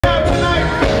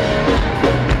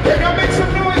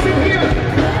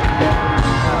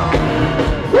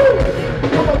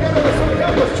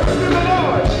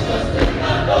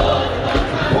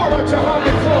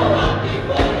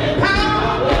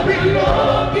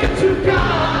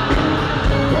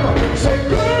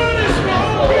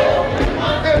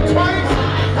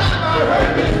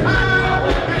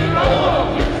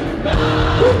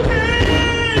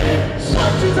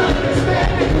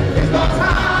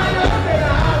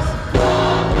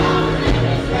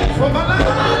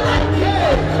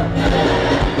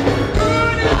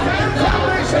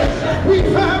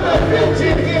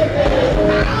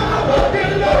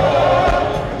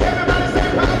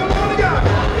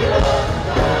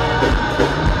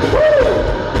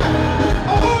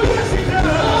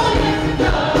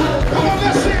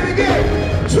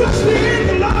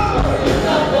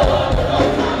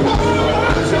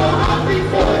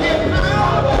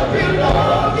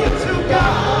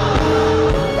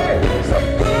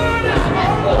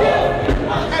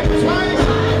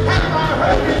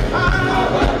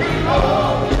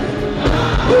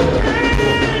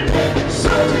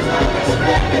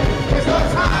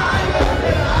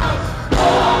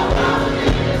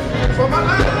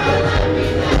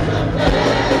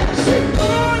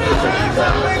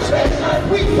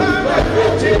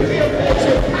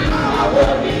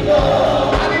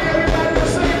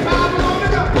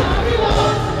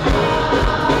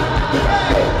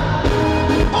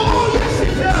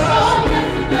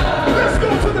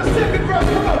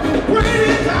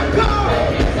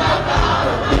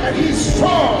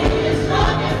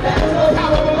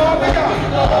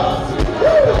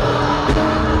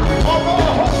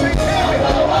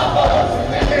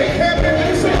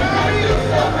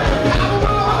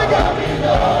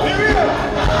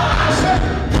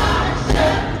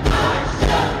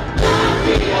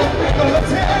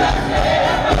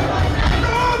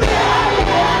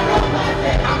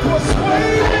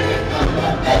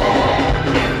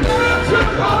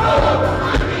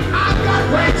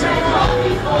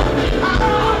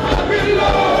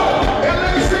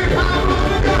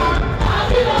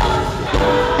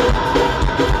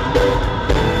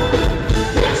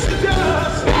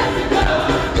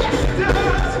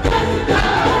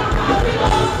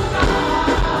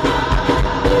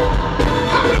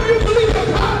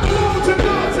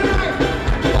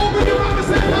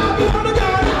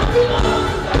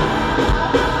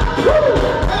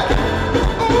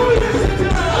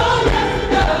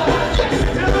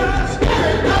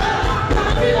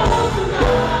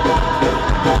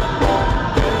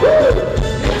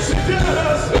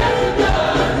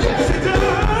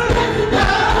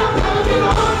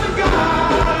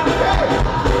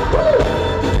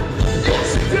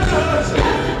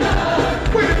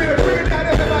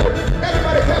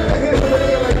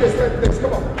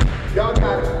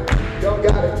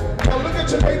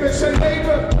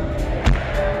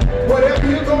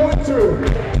through,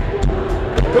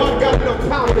 God got enough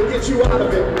power to get you out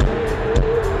of it.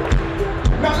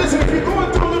 Now listen, if you're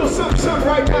going through a little something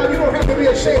right now, you don't have to be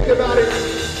ashamed about it.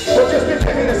 But just lift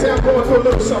your hand and say, I'm going through a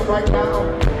little something right now.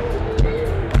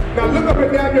 Now look up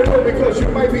and down your road because you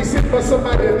might be sitting for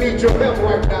somebody that needs your help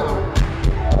right now.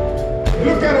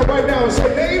 Look at them right now and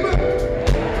say, neighbor,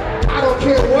 I don't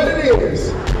care what it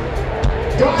is.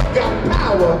 God got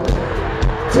power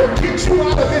to get you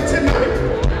out of it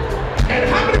tonight. And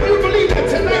how many of you believe that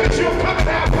tonight is your coming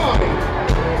out party?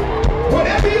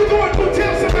 Whatever you're going through,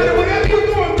 tell somebody, whatever you're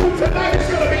going through tonight is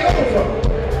going to be over.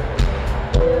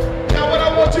 Now what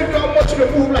I want you to do, I want you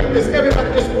to move like this. Everybody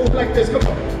just move like this. Come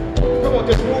on. Come on,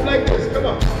 just move like this. Come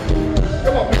on.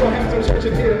 Come on, we're going to have some church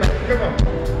in here tonight. Come on.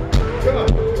 Come on.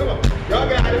 Come on. Y'all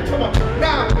got it. Come on.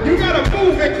 Now, you got to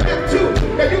move and clap too.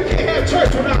 Now, you can't have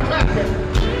church without clapping.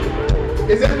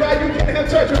 Is that right? You can't have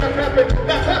church without clapping.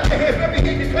 Now, clap your hands. Let me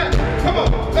hear you clap. Come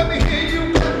on. Let me hear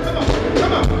you clap. Come on.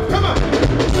 Come on. Come on.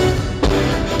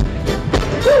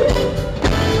 Woo.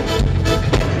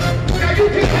 Now, you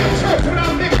can't have church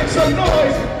without making some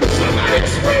noise. Somebody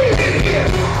scream in here.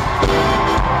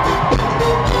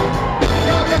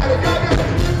 Y'all got it. Y'all got it.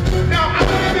 Now, I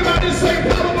want everybody to say,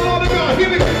 power belongs to God. Here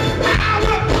we go. Power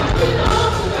belongs to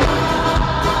God.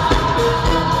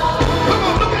 Come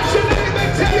on, look at your neighbor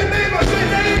and tell your neighbor, say,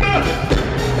 neighbor,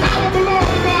 power belongs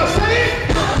to God. Say it.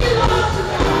 Power belongs to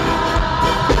God.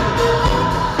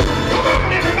 Come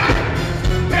on, everybody.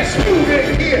 Let's move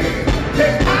in here.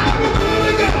 Say, power belongs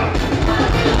to God. Power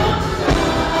belongs to God.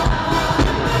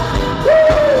 Woo!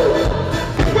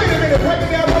 Wait a minute, break it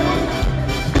down one more.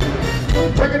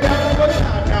 Break it down one more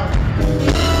time now.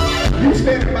 You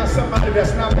standing by somebody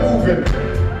that's not moving.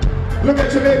 Look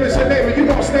at your neighbor and say, neighbor, you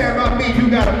don't stand by me, you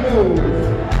gotta move.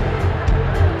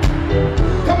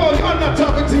 Come on, y'all not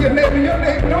talking to your neighbor. Your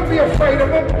neighbor, don't be afraid of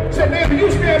him. Say, neighbor, you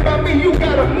stand by me, you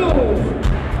gotta move.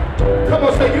 Come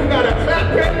on, say, you gotta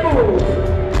clap and move.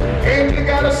 And you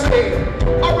gotta say,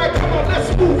 all right, come on,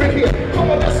 let's move in here. Come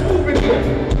on, let's move in